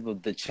much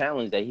of the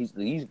challenge that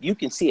you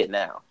can see it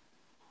now.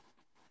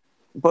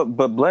 But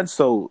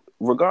Bledsoe,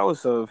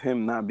 regardless of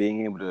him not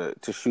being able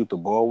to shoot the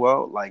ball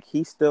well, like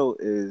he still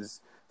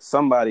is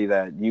somebody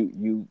that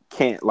you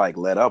can't like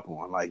let up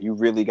on. Like you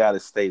really got to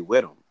stay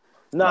with him.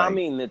 No, like, I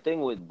mean the thing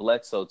with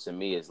Bledsoe to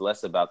me is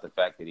less about the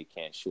fact that he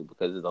can't shoot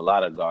because there's a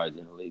lot of guards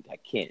in the league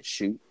that can't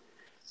shoot.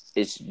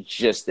 It's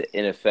just the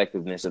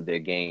ineffectiveness of their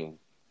game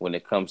when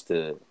it comes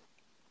to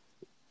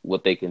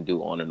what they can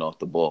do on and off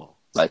the ball.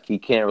 Like he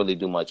can't really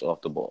do much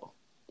off the ball.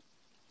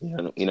 You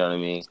know what I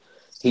mean?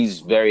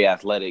 He's very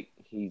athletic.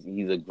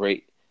 He's a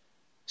great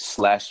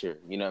slasher.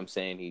 You know what I'm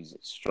saying? He's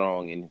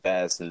strong and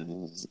fast,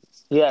 and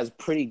he has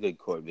pretty good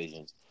court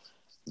vision.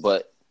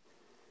 But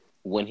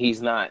when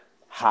he's not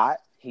hot,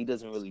 he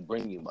doesn't really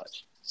bring you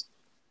much.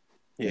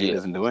 Yeah, he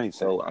doesn't do anything.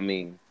 So, I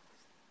mean...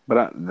 But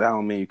that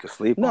don't mean you can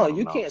sleep on him. No,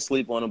 you can't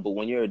sleep on him, but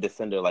when you're a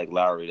defender like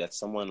Lowry, that's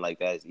someone like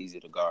that is easy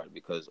to guard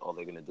because all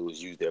they're going to do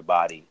is use their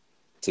body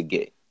to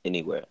get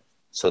anywhere.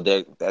 So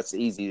that's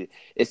easy.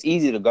 It's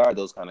easy to guard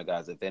those kind of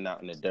guys if they're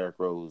not in the Derrick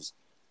Rose,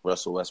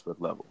 Russell Westbrook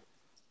level.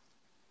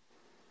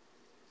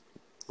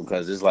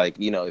 Because it's like,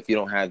 if you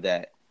don't have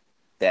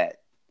that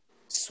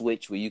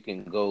switch where you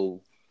can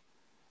go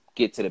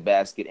get to the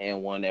basket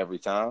and one every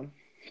time,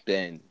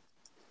 then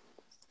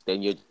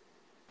you're...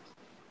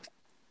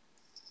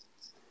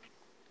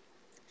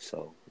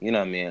 So, you know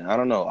what I mean? I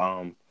don't know.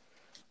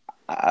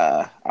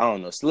 I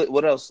don't know.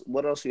 What else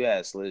you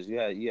had, Slizz?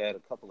 You had a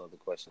couple other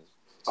questions.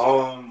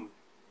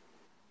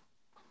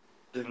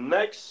 The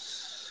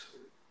next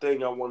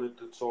thing I wanted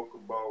to talk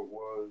about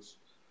was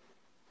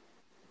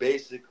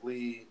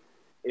basically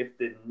if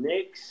the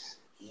Knicks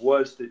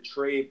was to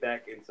trade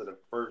back into the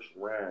first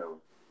round,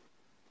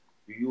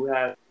 do you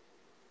have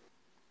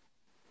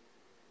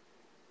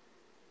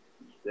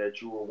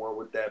that you would want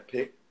with that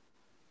pick?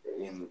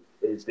 And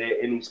is there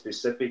any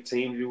specific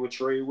teams you would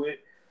trade with?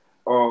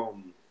 For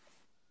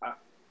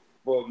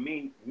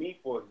me,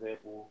 for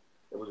example,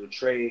 it was a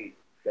trade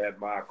that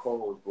my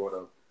co-host brought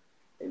up,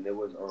 and it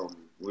was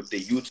with the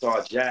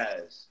Utah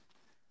Jazz,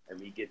 and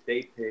we get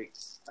they pick.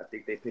 I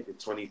think they picked the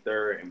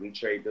 23rd, and we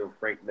trade them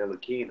Frank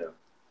Ntilikina,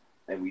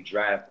 and we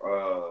draft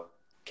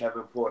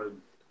Kevin Porter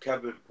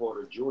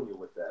Jr.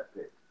 with that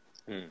pick.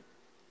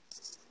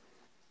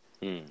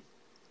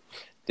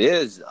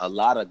 There's a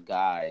lot of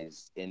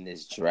guys in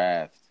this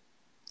draft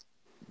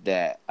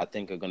that I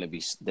think are going to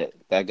be that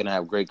are going to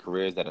have great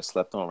careers that are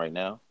slept on right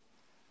now.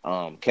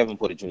 Kevin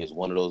Porter Jr. is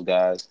one of those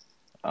guys.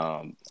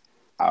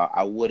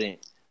 I wouldn't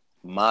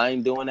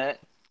mind doing that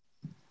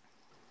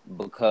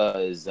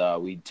because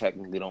we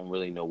technically don't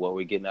really know what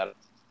we're getting out of.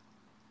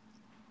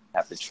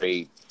 Have to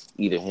trade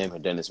either him or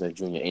Dennis Smith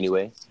Jr.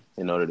 anyway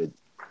in order to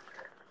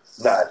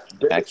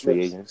max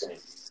free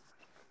agents.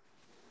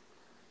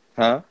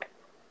 Huh?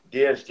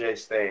 DSJ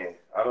staying.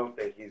 I don't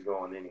think he's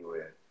going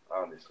anywhere,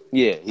 honestly.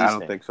 Yeah, I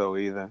don't think so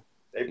either.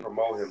 They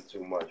promote him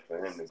too much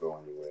for him to go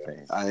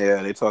anywhere.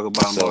 Yeah, they talk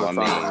about him all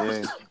the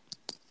time. Yeah.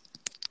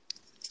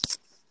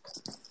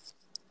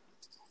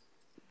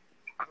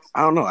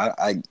 I don't know.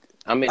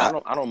 I mean, I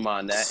don't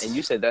mind that. And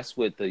you said that's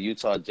with the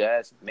Utah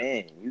Jazz.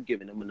 Man, you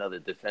giving them another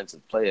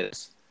defensive player.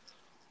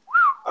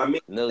 I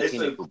mean, another it's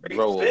team a that could great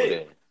grow fit. over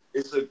there.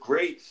 It's a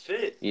great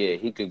fit. Yeah,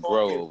 he could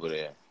grow over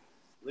there.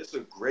 It's a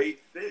great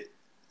fit.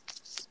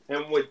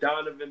 Him with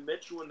Donovan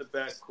Mitchell in the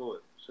backcourt.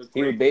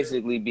 He would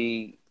basically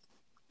be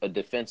a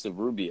defensive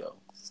Rubio.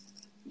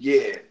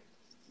 Yeah,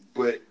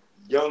 but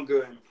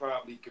younger and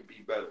probably could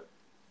be better.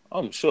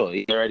 I'm sure.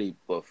 He's already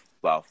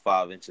about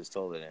 5 inches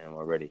taller than him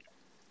already.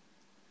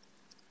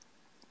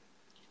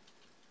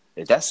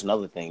 That's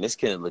another thing. This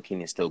kid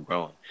Lakini is still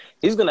growing.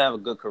 He's gonna have a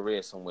good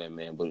career somewhere,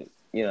 man. But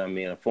you know what I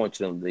mean?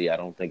 Unfortunately, I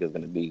don't think it's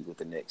gonna be with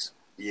the Knicks.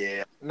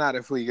 Yeah. Not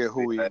if we get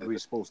who we're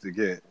supposed to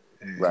get.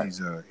 Yeah, right.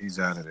 He's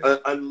out of there.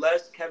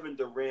 Unless Kevin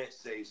Durant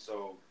says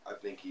so, I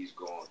think he's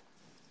gone.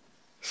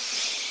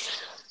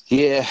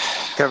 Yeah.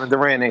 Kevin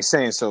Durant ain't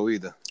saying so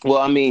either. Well,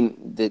 I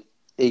mean,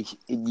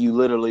 you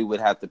literally would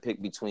have to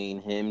pick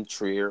between him,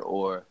 Trier,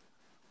 or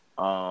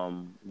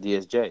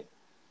DSJ.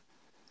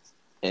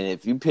 And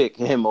if you pick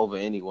him over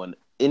any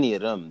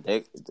of them,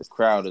 the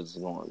crowd is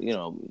going, you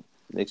know,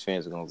 Knicks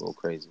fans are going to go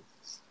crazy.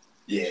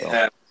 Yeah,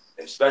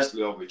 so,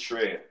 especially over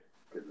Trey.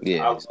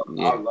 Yeah,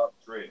 I love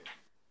Trey.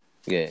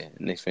 Yeah,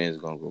 Knicks fans are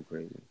going to go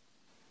crazy.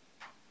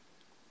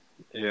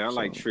 Yeah, I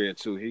like Trey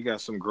too. He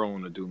got some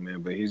growing to do,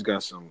 man, but he's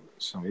got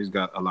he's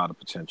got a lot of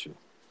potential.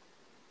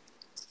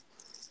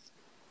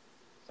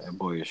 That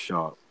boy is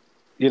sharp.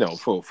 You know,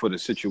 for the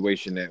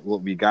situation that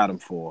what we got him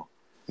for.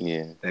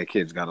 Yeah. That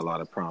kid's got a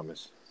lot of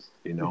promise.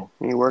 You know,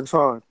 he works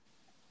hard.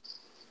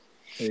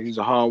 Yeah, he's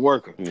a hard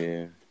worker.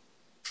 Yeah.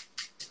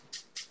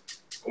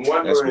 I'm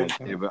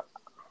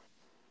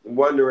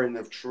wondering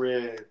if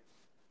Trey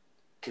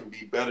can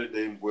be better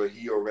than what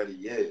he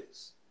already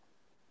is.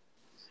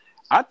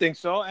 I think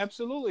so,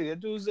 absolutely. That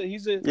dude's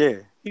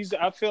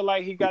I feel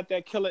like he got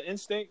that killer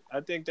instinct.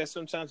 I think that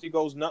sometimes he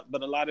goes nuts,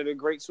 but a lot of the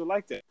greats were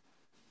like that.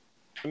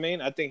 I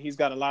mean, I think he's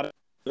got a lot of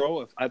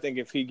growth. I think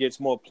if he gets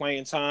more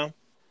playing time,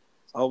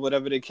 or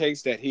whatever the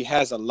case, that he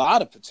has a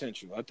lot of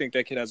potential. I think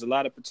that kid has a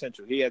lot of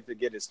potential. He had to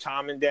get his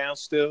timing down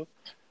still.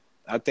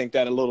 I think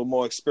that a little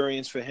more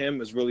experience for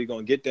him is really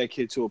going to get that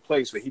kid to a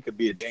place where he could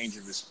be a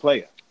dangerous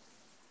player.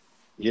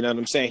 You know what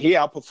I'm saying? He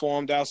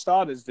outperformed our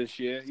starters this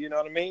year. You know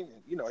what I mean?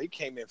 You know, he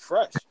came in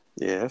fresh.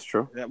 Yeah, that's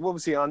true. What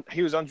was he on?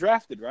 He was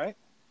undrafted, right?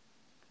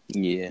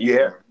 Yeah.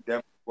 Yeah,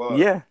 that was.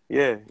 Yeah.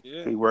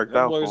 He worked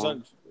out for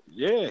him.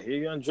 Yeah,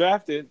 he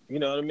undrafted. You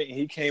know what I mean?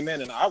 He came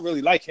in, and I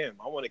really like him.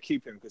 I want to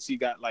keep him because he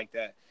got like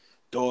that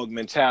dog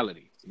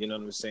mentality. You know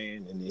what I'm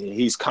saying? And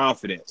he's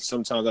confident.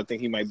 Sometimes I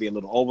think he might be a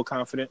little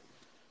overconfident,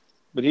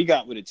 but he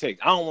got what it takes.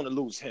 I don't want to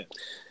lose him.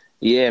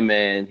 Yeah,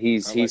 man.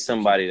 He's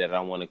somebody that I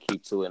want to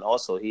keep to, and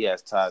also he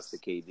has ties to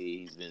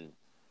KD.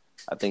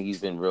 I think he's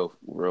been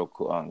real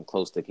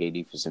close to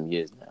KD for some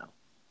years now.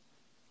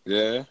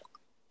 Yeah.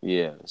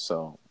 Yeah.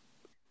 So.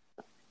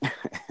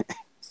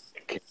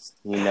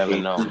 You never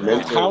know.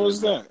 Man. How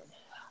was that?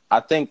 I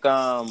think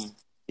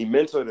he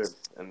mentored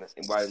him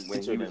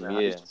when he was in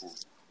high school.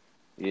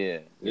 Yeah.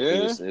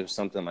 It was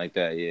something like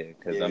that. Yeah,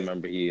 because I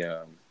remember he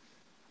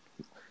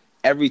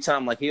every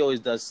time he always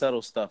does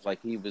subtle stuff.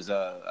 Like he was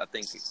I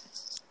think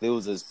there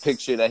was this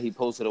picture that he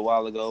posted a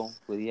while ago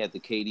where he had the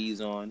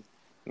KDs on,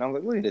 and I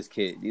was like, look at this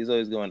kid. He's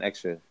always doing the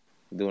extra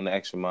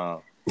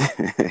mile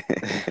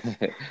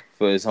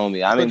for his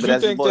homie. I mean, but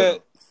that's his boy.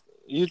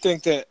 You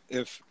think that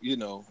if he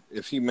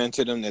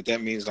mentored him,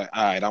 that means like,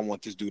 all right, I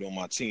want this dude on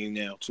my team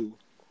now too?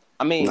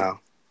 I mean,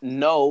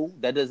 no,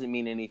 that doesn't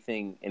mean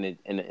anything in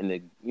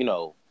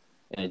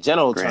a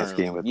general grand term.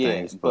 Scheme of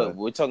things, but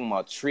we're talking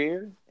about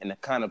Trier and the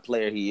kind of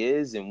player he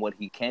is and what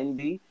he can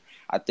be.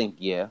 I think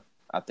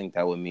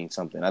that would mean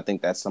something. I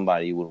think that's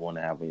somebody you would want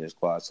to have on your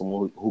squad,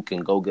 someone who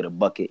can go get a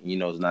bucket.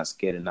 Is not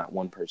scared of not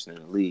one person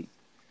in the league.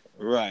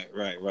 Right.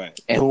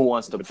 And who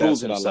wants to prove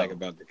that's himself? What I like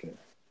about the kid.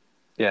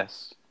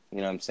 Yes. You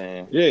know what I'm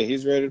saying? Yeah,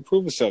 he's ready to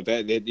prove himself.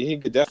 That he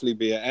could definitely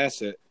be an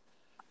asset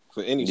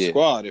for any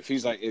squad. If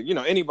he's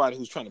anybody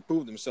who's trying to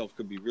prove themselves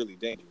could be really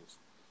dangerous.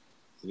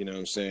 You know what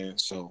I'm saying?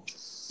 So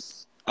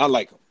I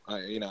like him.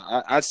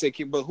 I'd say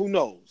keep, but who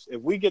knows?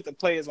 If we get the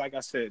players, like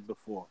I said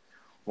before,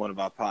 one of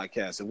our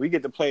podcasts, if we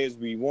get the players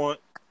we want,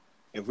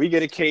 if we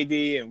get a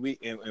KD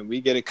and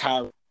we get a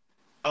Kyrie,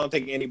 I don't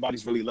think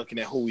anybody's really looking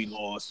at who we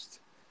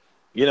lost.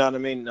 You know what I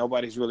mean?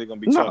 Nobody's really going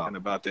to be talking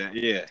about that.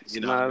 Yeah,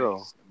 not at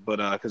all.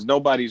 But because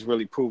nobody's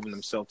really proven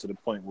themselves to the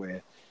point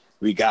where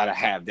we gotta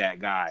have that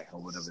guy or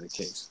whatever the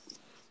case.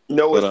 You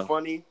know what's But,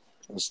 funny?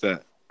 What's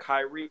that?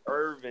 Kyrie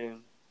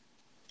Irving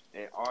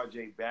and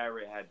R.J.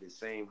 Barrett had the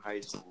same high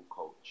school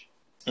coach.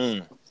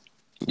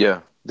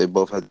 Yeah, they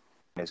both had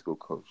high school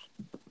coach.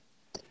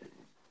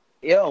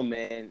 Yo,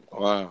 man.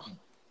 Wow.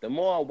 The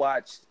more I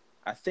watch,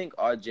 I think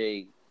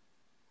RJ's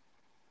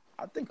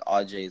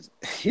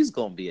he's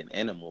gonna be an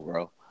animal,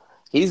 bro.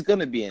 He's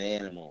gonna be an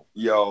animal.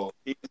 Yo,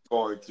 he's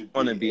going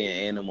to be an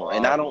animal.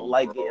 And I don't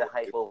like getting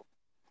hype over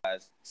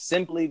guys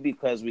simply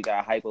because we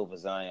got hype over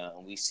Zion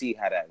and we see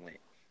how that went.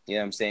 You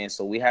know what I'm saying?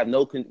 So we have I'm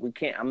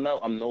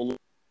no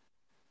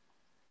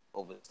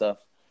over stuff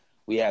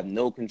we have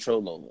no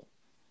control over.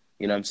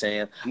 You know what I'm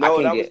saying? No,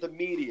 was the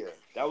media.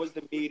 That was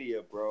the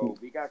media, bro.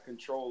 We got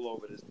control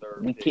over this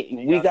third pick.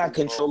 We got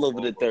control over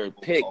the third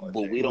pick,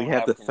 but we don't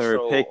have the third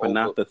pick, but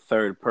not the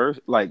third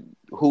person. Like,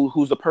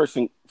 who's the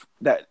person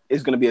that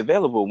is going to be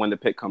available when the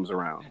pick comes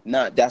around?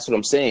 Nah, that's what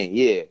I'm saying.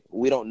 Yeah,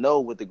 we don't know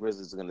what the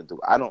Grizzlies are going to do.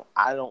 I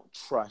don't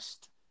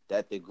trust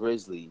that the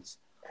Grizzlies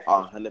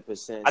are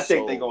 100%. I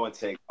think they're going to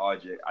take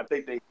RJ. I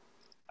think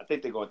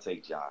they're going to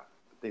take Ja.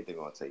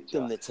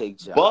 Them to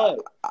take Ja. But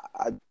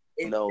I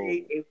know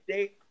if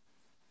they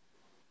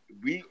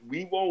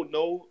we won't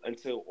know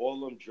until all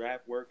them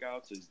draft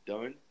workouts is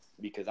done,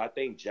 because I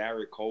think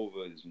Jared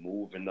Culver is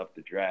moving up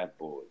the draft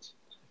boards.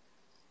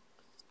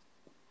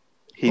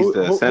 He's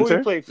the center? Who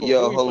he played for?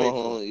 Yo, hold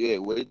on. Yeah,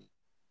 wait.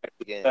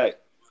 Again. Hey.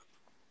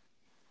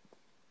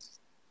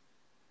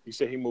 You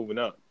said he moving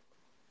up.